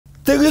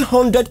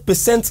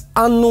300%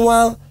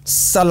 annual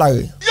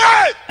salary.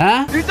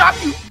 Huh?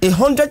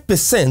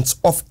 100%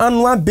 of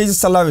annual basic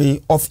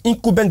salary of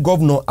incumbent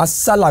governor as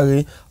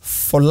salary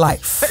for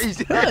life.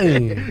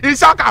 Hey.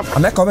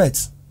 Am I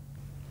correct?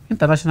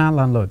 International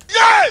landlord.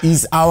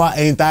 Is our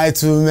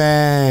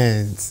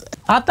entitlement.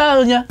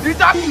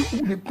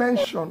 The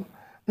pension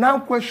now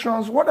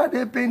questions what are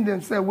they paying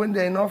themselves when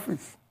they're in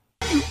office.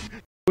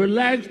 We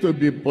like to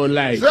be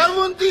polite.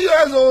 70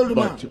 years old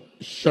man. But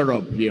shut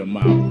up your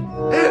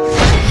mouth.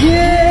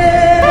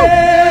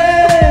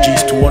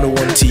 Gist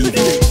 101 TV.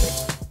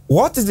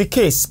 What is the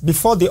case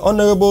before the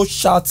Honorable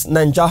Shout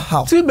Ninja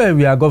House? Two men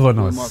we are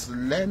governors.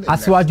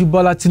 Asiwaju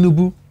Bola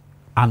Tinubu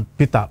and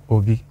Peter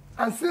Obi.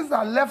 And since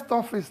I left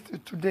office till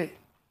today,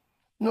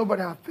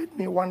 nobody has paid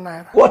me 1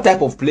 naira. What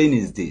type of plane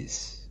is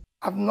this?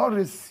 I've not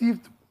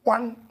received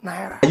 1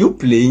 naira. Are you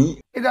playing?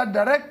 Either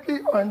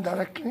directly or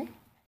indirectly.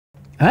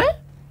 Eh?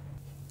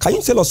 Can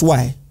you tell us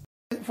why?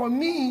 For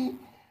me,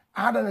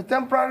 I had a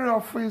temporary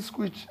office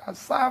which I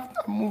served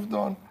and moved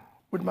on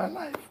with my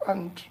life.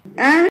 And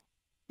to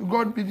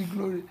God be the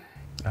glory.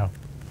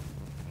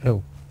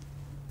 Oh.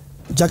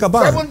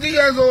 Jagaban, 70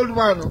 years old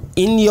man.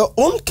 in your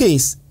own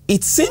case,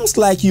 it seems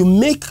like you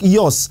make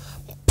yours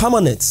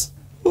permanent.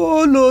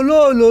 Oh,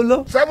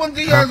 no.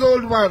 70 years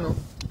old man.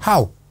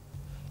 How?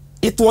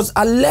 It was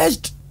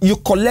alleged you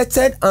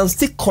collected and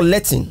still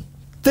collecting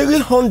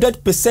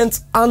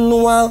 300%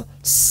 annual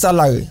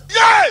salary.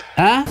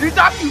 Huh?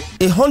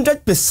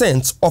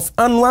 100% of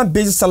annual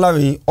basic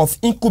salary of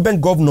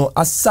incumbent governor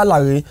as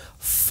salary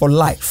for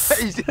life.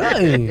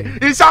 Hey.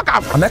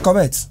 Am I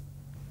correct?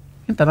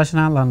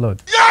 International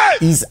landlord.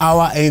 Is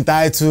our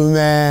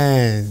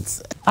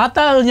entitlement.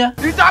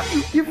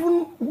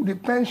 Even the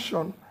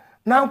pension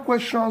now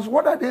questions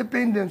what are they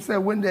paying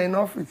themselves when they're in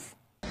office.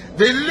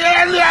 The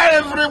earlier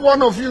every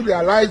one of you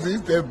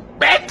realizes, the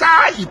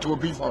better it will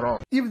be for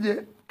us. If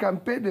they can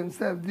pay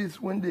themselves this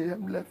when they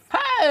have left.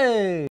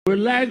 Hey. We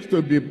like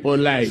to be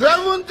polite.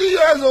 70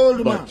 years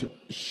old man. But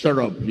shut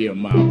up your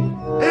mouth.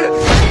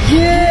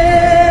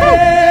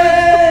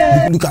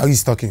 Look how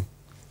he's talking.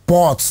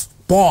 Pot,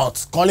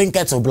 calling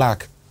kettle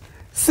black.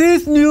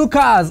 6 new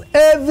cars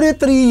every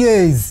 3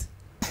 years.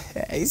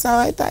 It's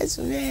our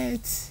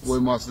entitlement. We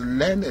must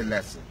learn a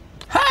lesson.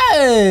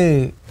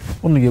 Hey.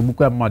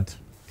 Mad.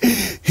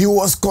 He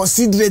was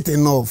considerate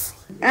enough.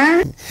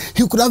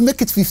 He could have made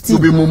it 15.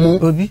 To be mumu.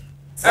 Obi,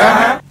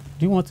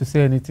 do you want to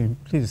say anything?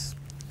 Please,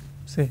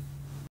 say.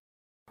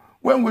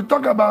 When we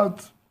talk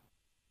about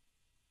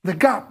the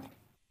gap,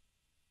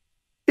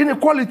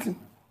 inequality,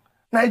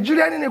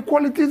 Nigerian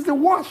inequality is the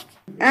worst.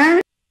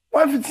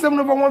 157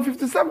 over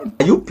 157.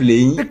 Are you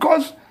playing?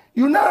 Because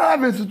you now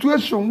have a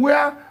situation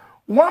where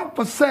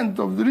 1%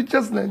 of the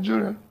richest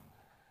Nigerians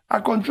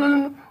are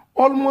controlling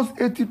almost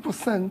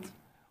 80%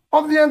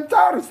 of the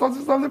entire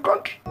resources of the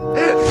country.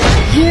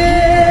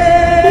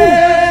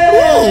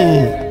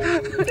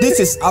 This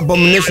is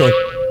abomination.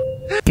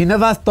 He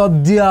never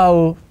stopped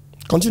there.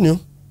 Continue.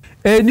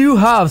 A new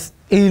house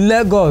in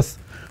Lagos,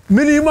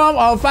 minimum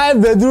of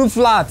 5-bedroom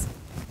flat.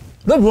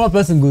 Not one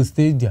person go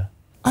stay there.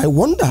 I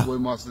wonder. We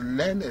must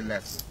learn a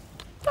lesson.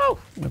 Oh,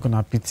 you're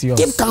gonna pity us.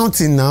 Keep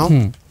counting now.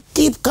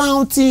 Keep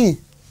counting.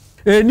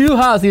 A new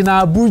house in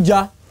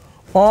Abuja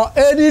or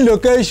any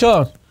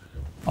location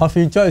of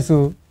your choice,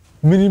 so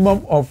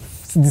minimum of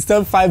the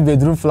same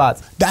 5-bedroom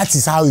flat. That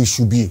is how it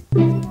should be.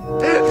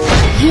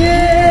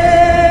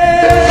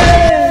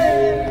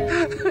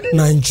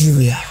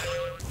 Nigeria.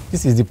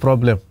 This is the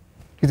problem.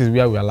 This is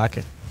where we are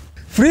lacking.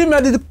 Free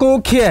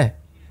medical care.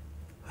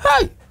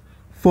 Hey,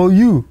 for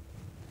you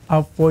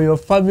and for your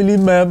family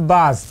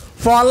members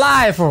for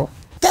life.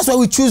 That's why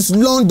we choose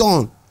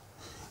London,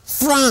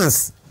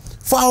 France,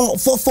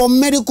 for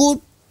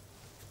medical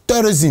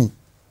tourism.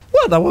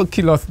 What? That won't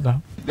kill us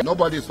now.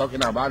 Nobody is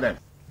talking about them.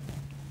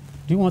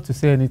 Do you want to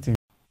say anything?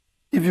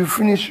 If you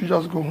finish, you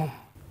just go home.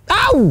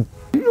 Ow!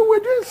 You were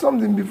doing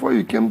something before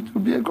you came to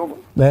be a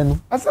governor.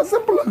 Then As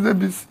simple as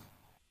ABC.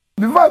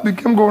 Before I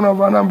became governor of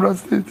Anambra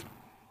State,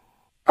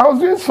 I was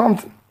doing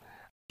something.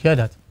 hear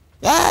that.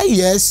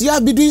 Yes, you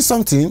have been doing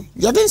something.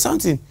 You're doing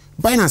something.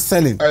 Buying and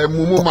selling.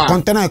 Mumu man.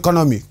 Container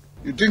economy.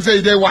 You think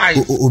say they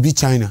wise? Obi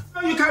China.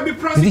 You can be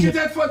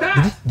prosecuted for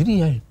that. Did you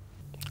hear him?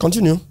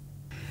 Continue.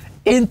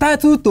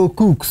 Entitled to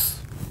cooks,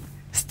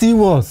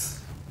 stewards,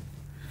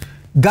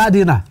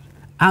 gardener,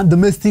 and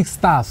domestic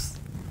staffs,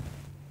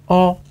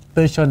 all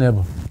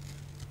pensionable.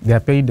 They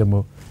are paying them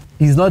all.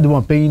 He's not the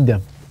one paying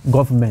them.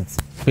 Government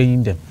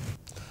paying them.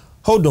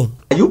 Hold on.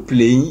 Are you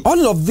playing?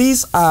 All of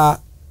these are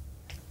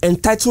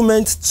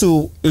entitlement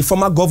to a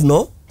former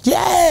governor?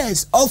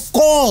 Yes, of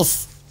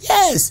course.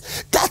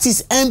 Yes, that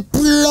is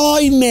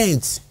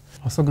employment.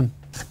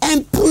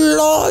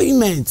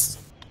 Employment.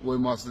 We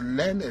must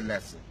learn a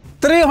lesson.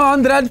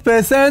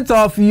 300%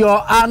 of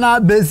your annual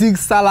basic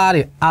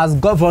salary as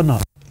governor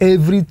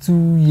every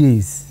 2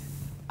 years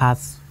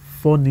as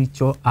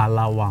furniture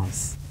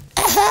allowance.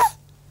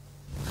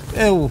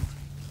 Hey,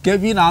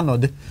 Kevin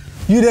Arnold,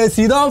 you dey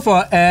sit down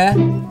for air?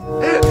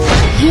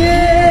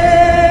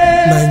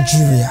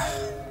 Nigeria.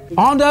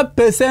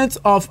 100%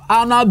 of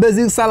annual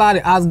basic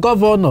salary as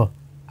governor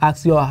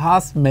as your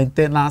house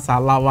maintenance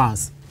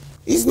allowance.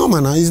 It's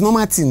normal now. It's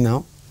normal thing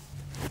now.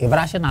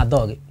 Ibrahim a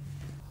dog.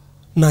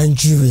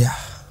 Nigeria.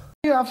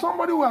 You have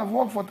somebody who has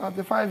worked for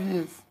 35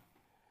 years,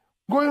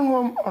 going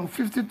home on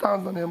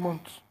 50,000 a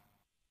month.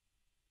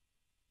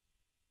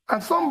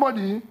 And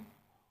somebody,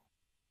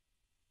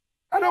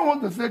 I don't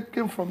want to say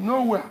came from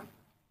nowhere,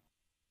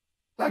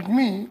 like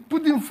me,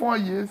 put in 4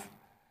 years,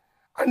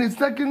 and it's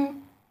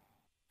taking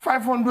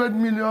 500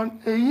 million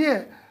a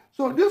year.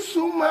 So this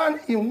woman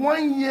in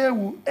 1 year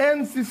will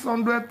earn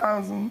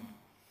 600,000,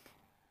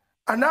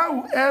 and I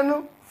will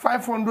earn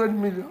 500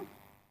 million.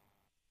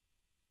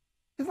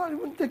 It's not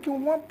even taking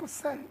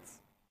 1%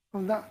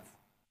 of that.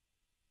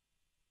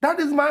 That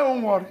is my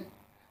own worry.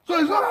 So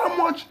it's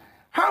not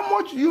how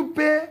much you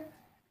pay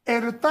a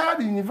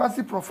retired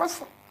university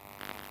professor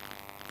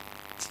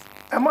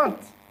a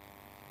month,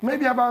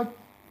 maybe about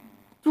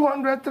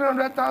 200,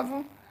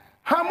 300,000.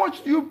 How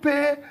much do you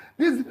pay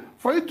this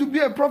for you to be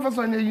a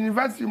professor in a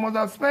university? You must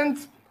have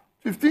spent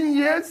 15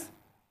 years,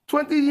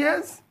 20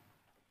 years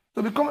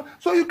to become.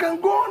 So you can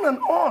go on and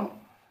on.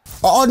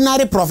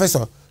 Ordinary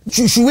professor.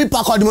 Should we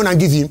pack all the money and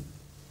give him?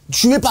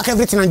 Should we pack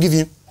everything and give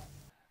him?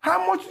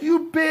 How much do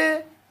you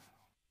pay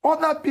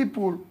other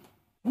people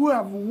who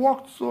have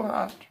worked so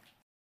hard?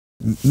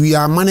 We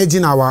are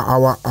managing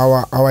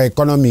our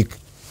economic.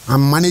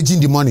 I'm managing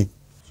the money.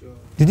 Sure.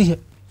 Did he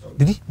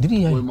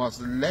hear? We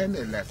must learn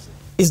a lesson.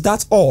 Is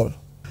that all?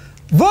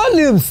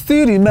 Volumes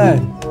still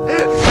remain.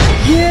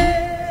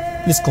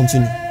 Please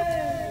continue.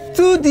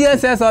 2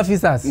 DSS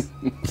officers.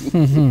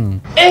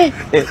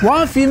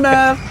 1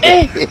 female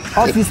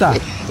officer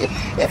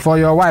for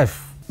your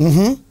wife.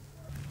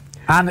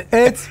 And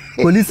 8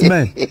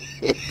 policemen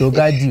to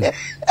guide you.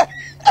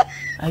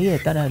 Are you a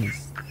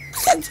terrorist?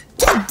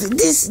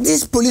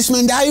 These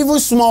policemen, they are even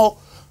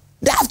small.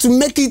 They have to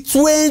make it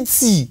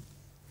 20.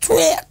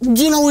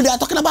 Do you know what they are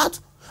talking about?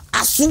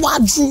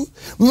 Asuwaju,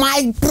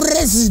 my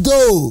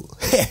presido,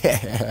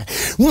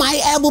 my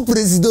able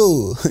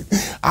presido,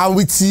 I'm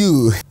with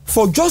you.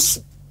 For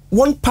just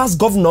one past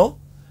governor,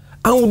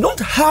 and we don't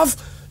have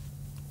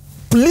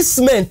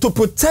policemen to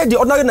protect the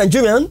ordinary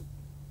Nigerian,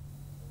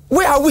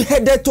 where are we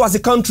headed to as a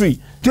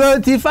country?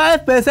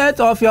 25%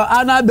 of your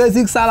annual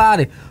basic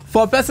salary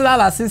for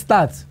personal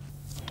assistance.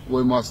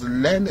 We must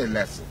learn a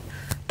lesson.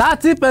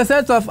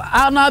 30% of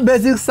annual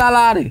basic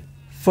salary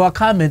for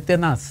car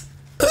maintenance.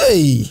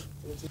 Hey!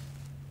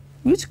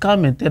 Which car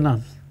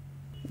maintenance?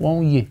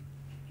 1 year.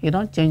 You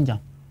don't change them.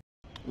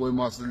 We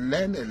must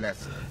learn a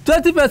lesson.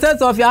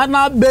 20% of your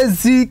annual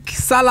basic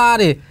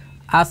salary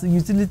as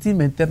utility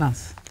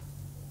maintenance.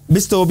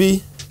 Mr.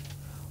 Obi,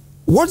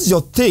 what's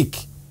your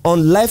take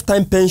on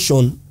lifetime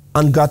pension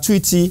and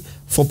gratuity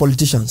for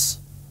politicians?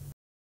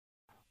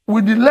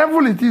 With the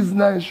level it is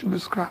now, it should be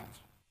scrapped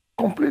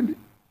completely.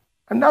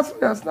 And that's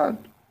where I stand.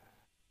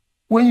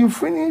 When you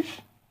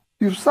finish,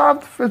 you've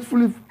served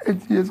faithfully for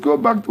 8 years. Go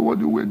back to what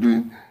you were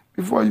doing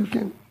before you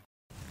came.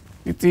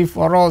 It is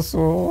for us.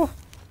 Oh.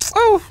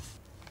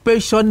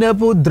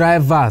 Pensionable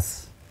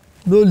drivers.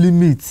 No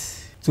limit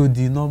to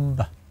the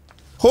number.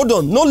 Hold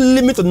on, no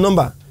limit to the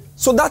number.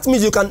 So that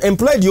means you can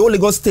employ the whole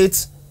Lagos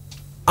State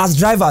as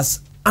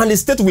drivers, and the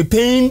state will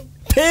be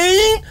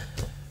paying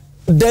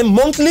them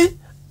monthly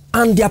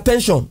and their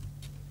pension.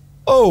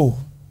 Oh,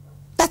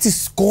 that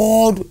is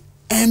called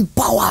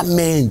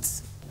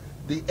empowerment.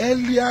 The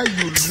earlier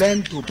you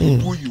learn to be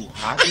who you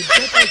are, the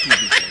better it will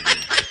be for you.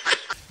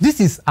 This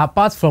is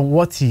apart from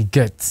what he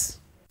gets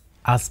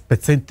as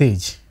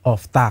percentage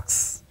of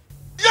tax.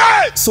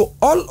 Yes! So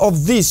all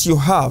of this you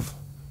have,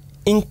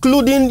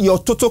 including your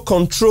total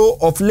control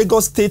of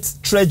Lagos State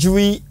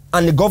Treasury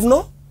and the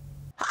governor?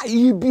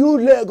 He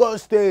built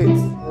Lagos State.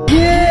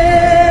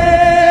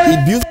 He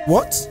built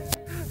what?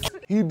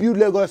 He built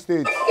Lagos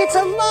State. It's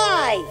a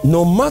lie.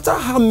 No matter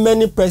how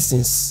many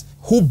persons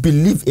who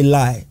believe a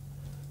lie,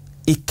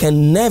 it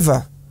can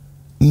never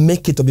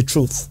make it to be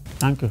truth.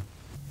 Thank you.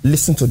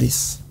 Listen to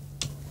this.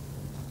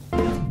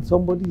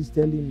 Somebody is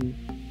telling me,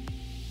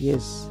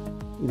 yes,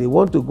 they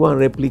want to go and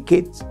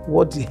replicate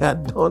what he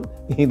had done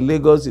in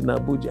Lagos, in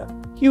Abuja.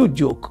 Huge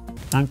joke.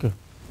 Thank you.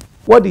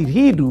 What did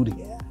he do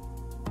there?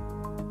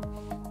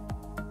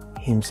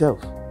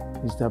 Himself,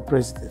 Mr.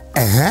 President.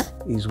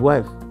 His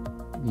wife,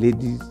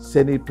 Lady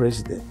Senate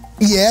President.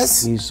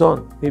 Yes. His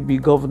son, maybe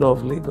Governor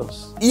of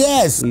Lagos.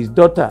 Yes. His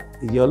daughter,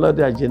 the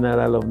Olada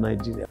General of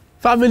Nigeria.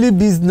 Family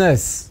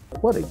business.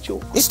 What a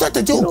joke. It's not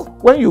a joke. You know,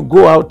 when you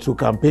go out to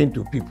campaign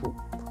to people,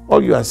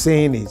 all you are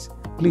saying is,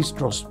 please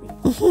trust me.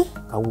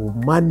 I will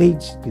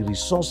manage the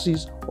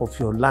resources of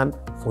your land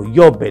for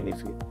your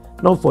benefit,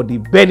 not for the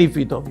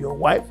benefit of your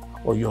wife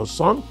or your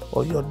son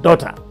or your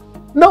daughter.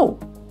 No.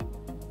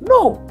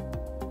 No.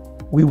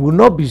 We will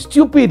not be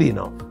stupid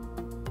enough.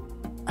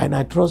 And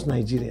I trust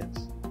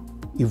Nigerians.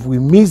 If we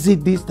miss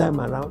it this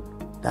time around,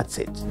 that's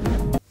it.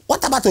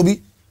 What about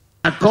Obi?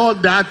 I call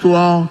that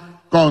one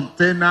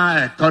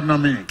container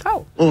economy.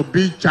 How?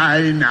 Obi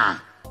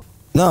China.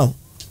 Now,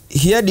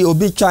 here the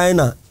Obi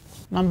China.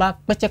 Number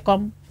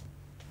Pechecom.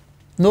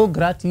 No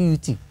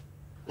gratuity.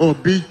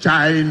 Obi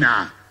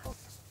China.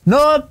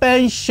 No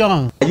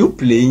pension. Are you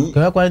playing?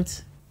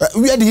 Correct.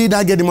 Where did he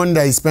not get the money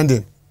that he's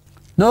spending?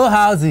 No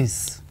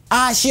houses.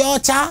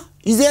 Shiocha,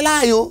 is a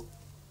lie.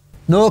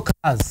 No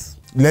cars.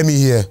 Let me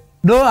hear.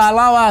 No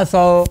allowance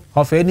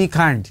of any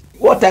kind.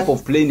 What type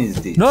of plane is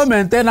this? No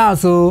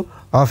maintenance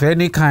of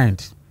any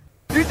kind.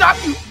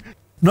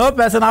 No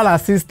personal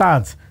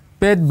assistance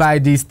paid by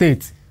the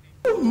state.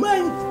 Oh my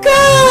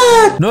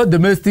God! No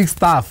domestic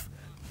staff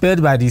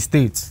paid by the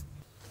state.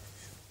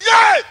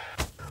 Yeah!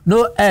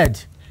 No aid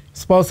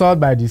sponsored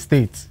by the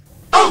state.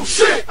 Oh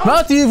shit!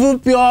 Not even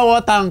pure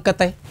water and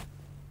kete.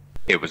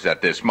 It was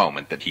at this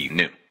moment that he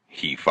knew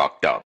he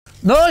fucked up.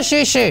 No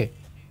shishi,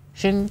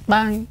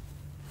 bang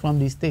from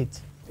the state.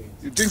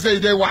 You think so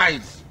they're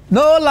wise?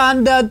 No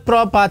landed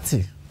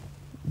property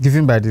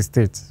given by the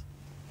state.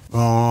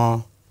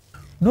 No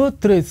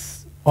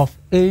trace of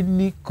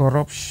any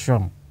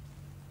corruption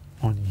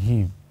on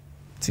him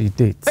to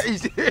date.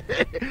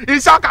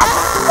 He's a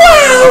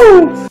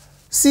Wow!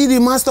 See the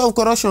master of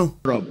corruption.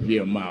 Shut up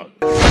your mouth.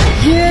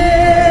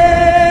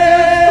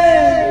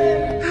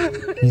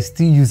 He's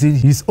still using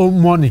his own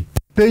money,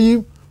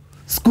 paying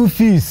school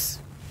fees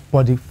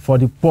for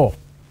the poor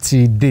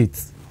till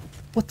date.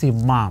 What a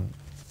man.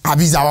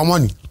 Abuse our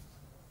money.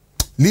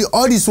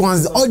 All these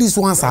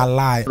ones are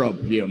lies. Shut up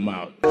your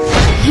mouth.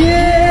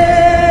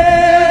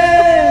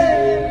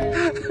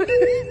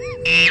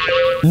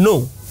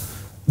 No,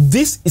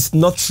 this is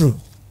not true.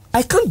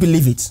 I can't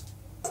believe it.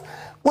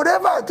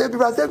 Whatever I tell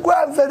people, I say, go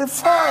and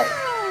verify.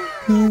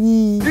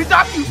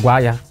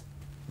 Guaya,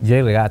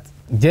 J Regat,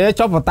 J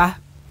Chopota.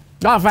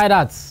 Go and find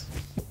out.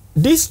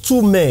 These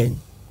two men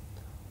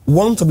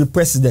want to be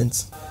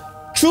president.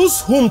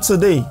 Choose whom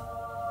today,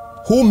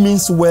 who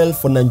means well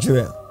for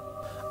Nigeria,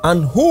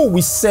 and who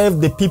will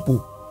serve the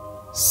people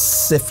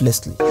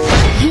selflessly.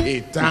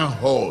 A town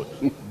hall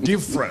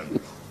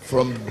different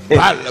from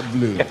Bala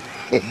Blue.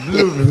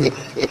 Blue.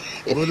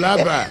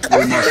 Bulaba.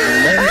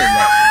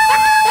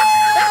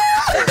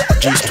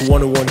 Just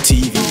 101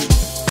 TV.